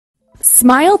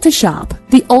SmileToShop,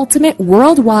 the ultimate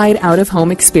worldwide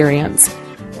out-of-home experience.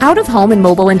 Out-of-home and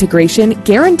mobile integration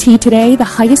guarantee today the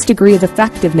highest degree of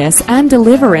effectiveness and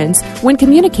deliverance when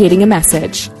communicating a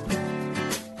message.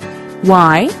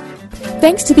 Why?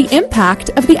 Thanks to the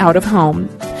impact of the out-of-home.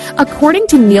 According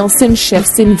to Nielsen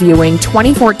Shifts in Viewing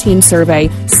 2014 survey,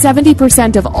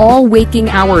 70% of all waking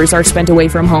hours are spent away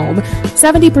from home.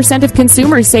 70% of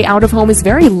consumers say out-of-home is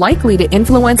very likely to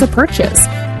influence a purchase.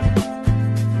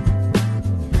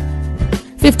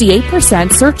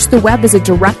 58% search the web as a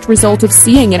direct result of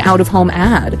seeing an out-of-home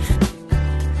ad.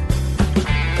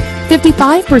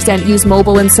 55% use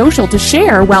mobile and social to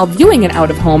share while viewing an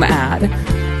out-of-home ad.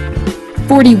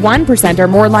 41% are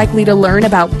more likely to learn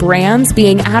about brands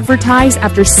being advertised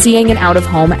after seeing an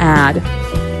out-of-home ad.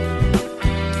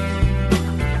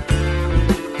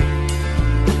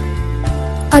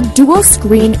 A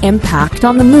dual-screen impact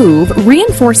on the move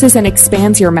reinforces and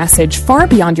expands your message far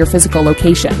beyond your physical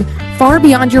location, far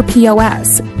beyond your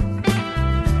POS.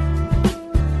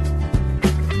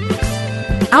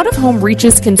 Out-of-home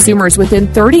reaches consumers within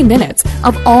 30 minutes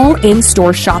of all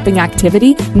in-store shopping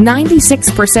activity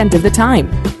 96% of the time.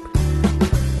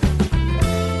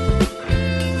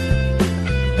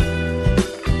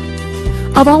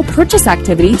 Of all purchase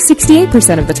activity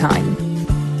 68% of the time.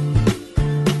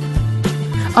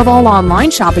 Of all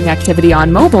online shopping activity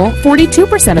on mobile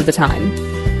 42% of the time.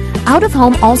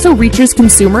 Out-of-home also reaches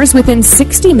consumers within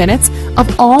 60 minutes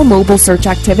of all mobile search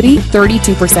activity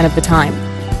 32% of the time.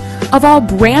 Of all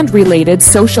brand-related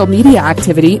social media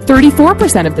activity,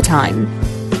 34% of the time.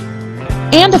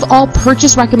 And of all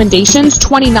purchase recommendations,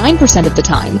 29% of the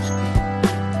time.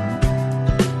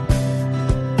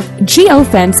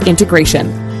 Geofence integration.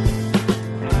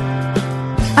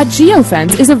 A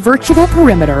geofence is a virtual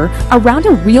perimeter around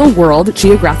a real-world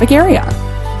geographic area.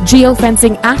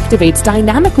 Geofencing activates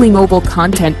dynamically mobile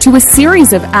content to a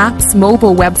series of apps'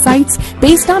 mobile websites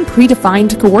based on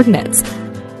predefined coordinates.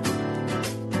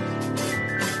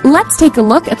 Let's take a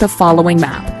look at the following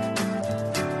map.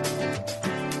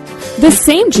 The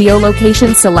same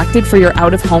geolocation selected for your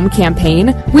out-of-home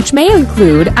campaign, which may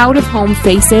include out-of-home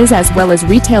faces as well as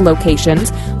retail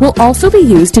locations, will also be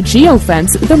used to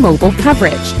geofence the mobile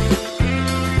coverage.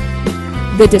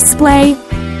 The display,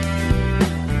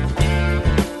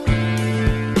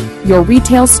 your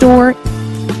retail store,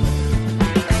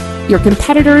 your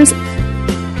competitors,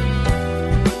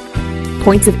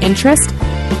 points of interest,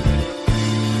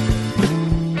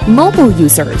 mobile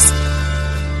users.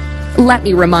 Let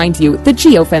me remind you the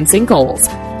geofencing goals.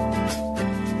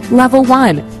 Level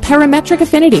 1. Parametric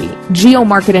affinity.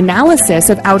 Geomarket analysis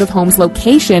of out-of-home's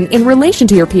location in relation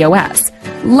to your POS.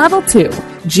 Level 2.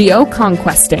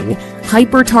 Geo-conquesting.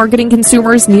 Hyper-targeting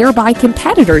consumers nearby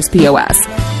competitors' POS.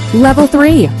 Level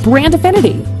 3. Brand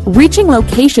affinity. Reaching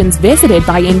locations visited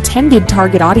by intended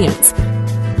target audience.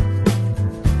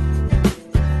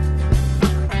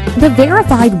 The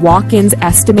verified walk-ins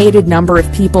estimated number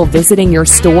of people visiting your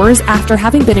stores after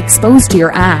having been exposed to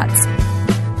your ads.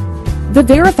 The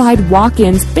verified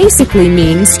walk-ins basically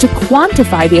means to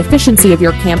quantify the efficiency of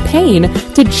your campaign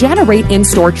to generate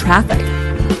in-store traffic.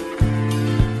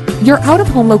 Your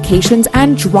out-of-home locations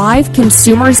and drive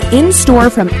consumers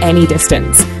in-store from any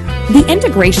distance. The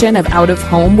integration of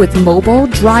out-of-home with mobile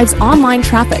drives online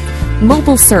traffic,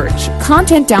 mobile search,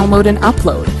 content download and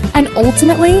upload, and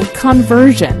ultimately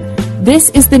conversion. This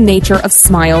is the nature of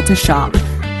SmileToShop.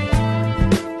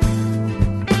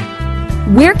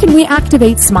 Where can we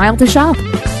activate SmileToShop?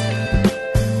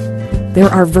 There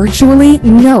are virtually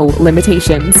no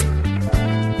limitations.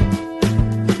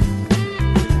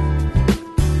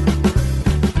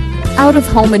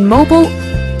 Out-of-home and mobile,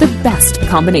 the best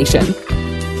combination.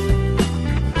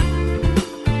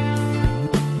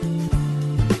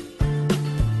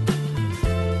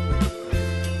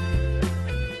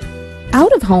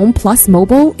 Out-of-home plus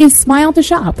mobile is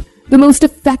SmileToShop, the most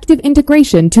effective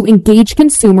integration to engage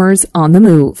consumers on the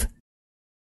move.